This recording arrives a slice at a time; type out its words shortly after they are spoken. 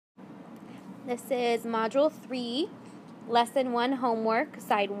This is Module 3, Lesson 1 homework,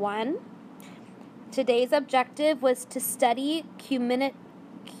 Side 1. Today's objective was to study the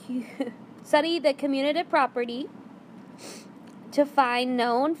commutative property to find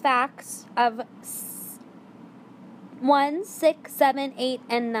known facts of 1, 6, 7, 8,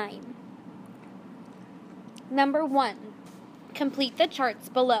 and 9. Number 1, complete the charts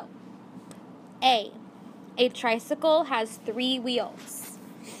below. A tricycle has 3 wheels.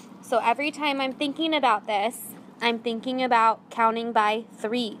 So every time I'm thinking about this, I'm thinking about counting by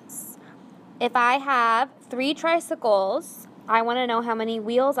 3s. If I have 3 tricycles, I want to know how many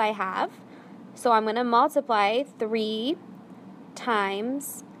wheels I have. So I'm going to multiply 3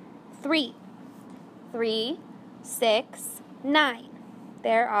 times 3. 3, 6, 9.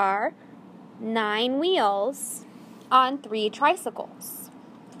 There are 9 wheels on 3 tricycles.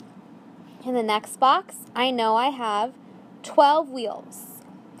 In the next box, I know I have 12 wheels.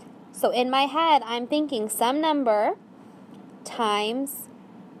 So in my head, I'm thinking some number times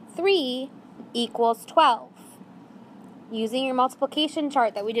 3 equals 12. Using your multiplication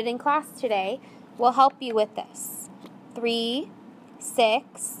chart that we did in class today will help you with this. 3,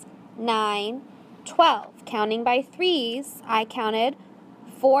 6, 9, 12. Counting by 3s, I counted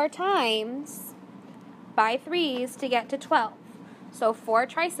 4 times by 3s to get to 12. So 4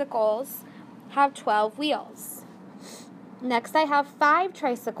 tricycles have 12 wheels. Next, I have 5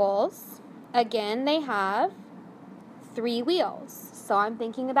 tricycles. Again, they have 3 wheels. So I'm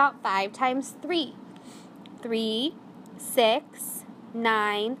thinking about 5 times 3. 3, 6,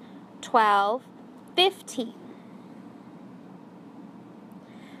 9, 12, 15.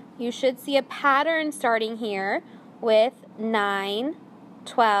 You should see a pattern starting here with 9,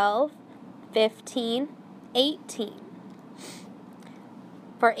 12, 15, 18.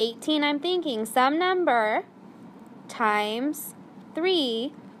 For 18, I'm thinking some number times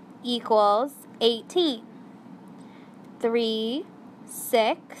 3 equals 18. 3,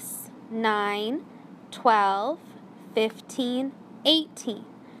 6, 9, 12, 15, 18.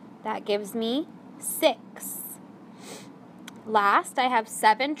 That gives me 6. Last, I have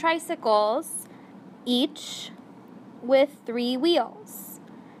 7 tricycles, each with 3 wheels.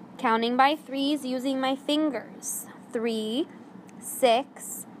 Counting by 3s using my fingers. 3,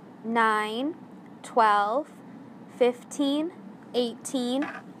 6, 9, 12, 15, 18,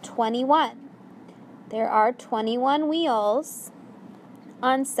 21. There are 21 wheels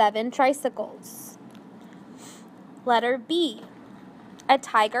on 7 tricycles. Letter B. A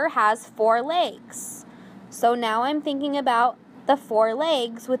tiger has 4 legs. So now I'm thinking about the 4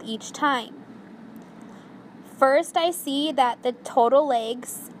 legs with each time. First, I see that the total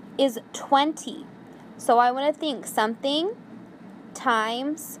legs is 20. So I want to think something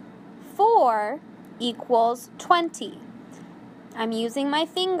times 4 equals 20. I'm using my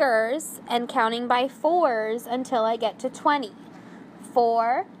fingers and counting by 4s until I get to 20.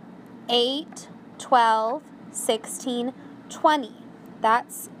 4, 8, 12, 16, 20.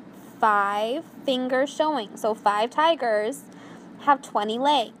 That's 5 fingers showing. So 5 tigers have 20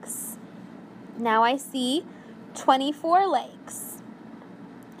 legs. Now I see 24 legs.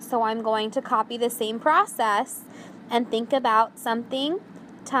 So I'm going to copy the same process and think about something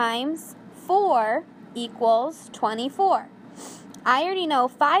times 4 equals 24. I already know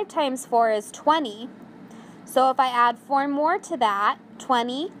 5 times 4 is 20. So if I add 4 more to that,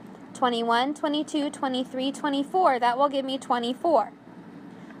 20, 21, 22, 23, 24, that will give me 24.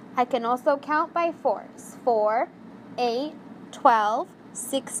 I can also count by 4s. 4, 8, 12,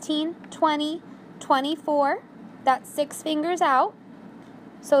 16, 20, 24. That's 6 fingers out.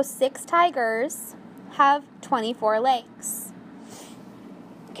 So 6 tigers have 24 legs.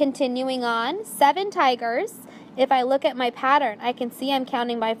 Continuing on, 7 tigers. If I look at my pattern, I can see I'm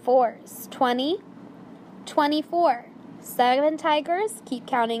counting by 4s. 20, 24. 7 tigers, keep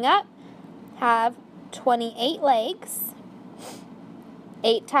counting up, have 28 legs.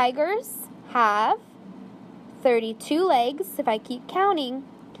 8 tigers have 32 legs, if I keep counting.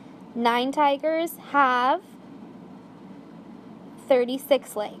 9 tigers have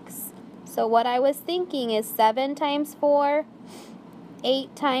 36 legs. So what I was thinking is 7 times 4,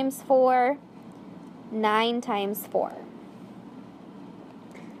 8 times 4, 9 times 4.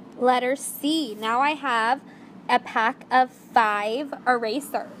 Letter C. Now I have a pack of 5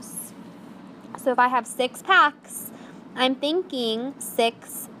 erasers. So if I have 6 packs, I'm thinking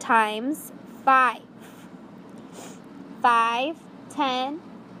 6 times 5. 5, 10,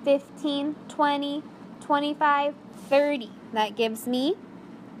 15, 20, 25, 30. That gives me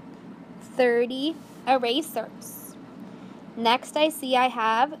 30 erasers. Next, I see I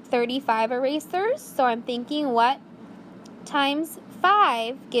have 35 erasers, so I'm thinking what times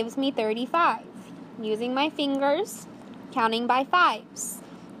 5 gives me 35. Using my fingers, counting by 5s.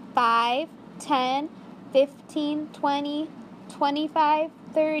 5, 10, 15, 20, 25,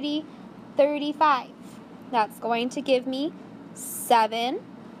 30, 35. That's going to give me 7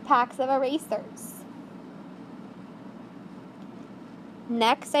 packs of erasers.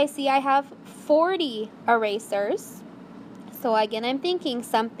 Next, I see I have 40 erasers. So again, I'm thinking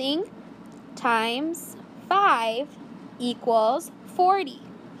something times 5 equals 40.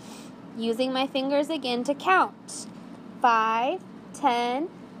 Using my fingers again to count. 5, 10,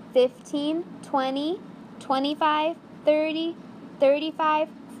 15, 20, 25, 30, 35,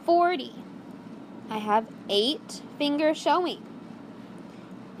 40. I have 8 fingers showing.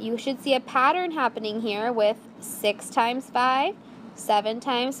 You should see a pattern happening here with 6 times 5, 7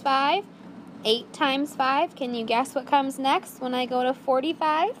 times 5, 8 times 5. Can you guess what comes next when I go to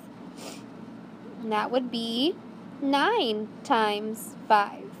 45? And that would be 9 times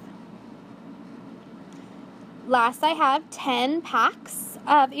 5. Last, I have 10 packs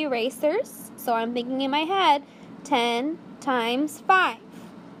of erasers. So I'm thinking in my head, 10 times 5.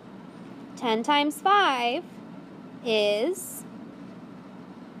 10 times 5 is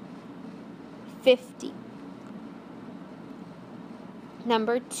 50.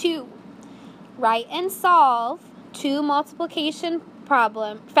 Number 2, write and solve 2 multiplication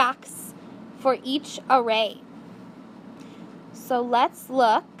facts for each array. So let's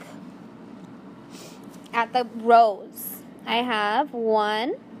look at the rows. I have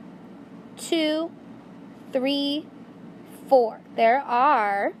 1, 2, 3, 4. There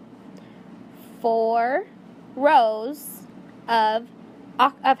are 4 rows of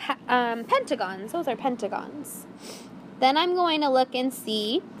pentagons. Those are pentagons. Then I'm going to look and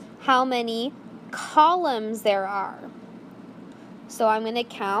see how many columns there are. So I'm going to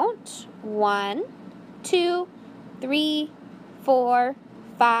count 1, 2, 3, 4,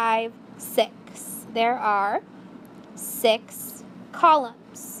 5, 6. There are 6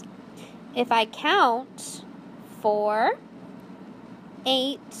 columns. If I count 4,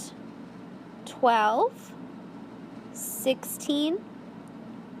 8, 12, 16,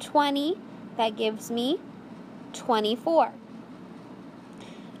 20, that gives me 24.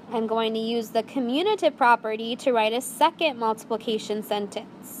 I'm going to use the commutative property to write a second multiplication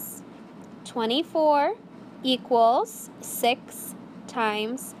sentence. 24 equals 6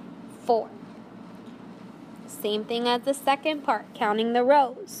 times 4. Same thing as the second part, counting the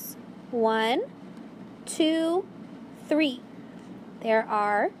rows. 1, 2, 3. There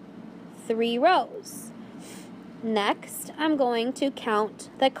are 3 rows. Next, I'm going to count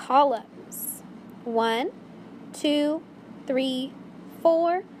the columns. 1, 2, 3,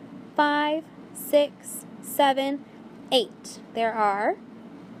 4, 5, 6, 7, 8. There are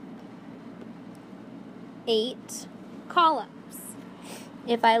 8 columns.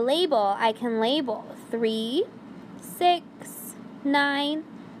 If I label, I can label 3, 6, 9,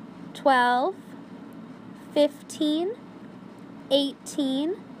 12, 15,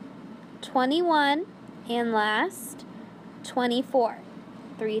 18, 21, and last, 24.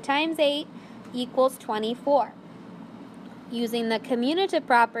 3 times 8 equals 24. Using the commutative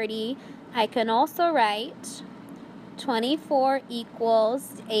property, I can also write 24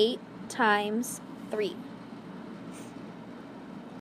 equals 8 times 3.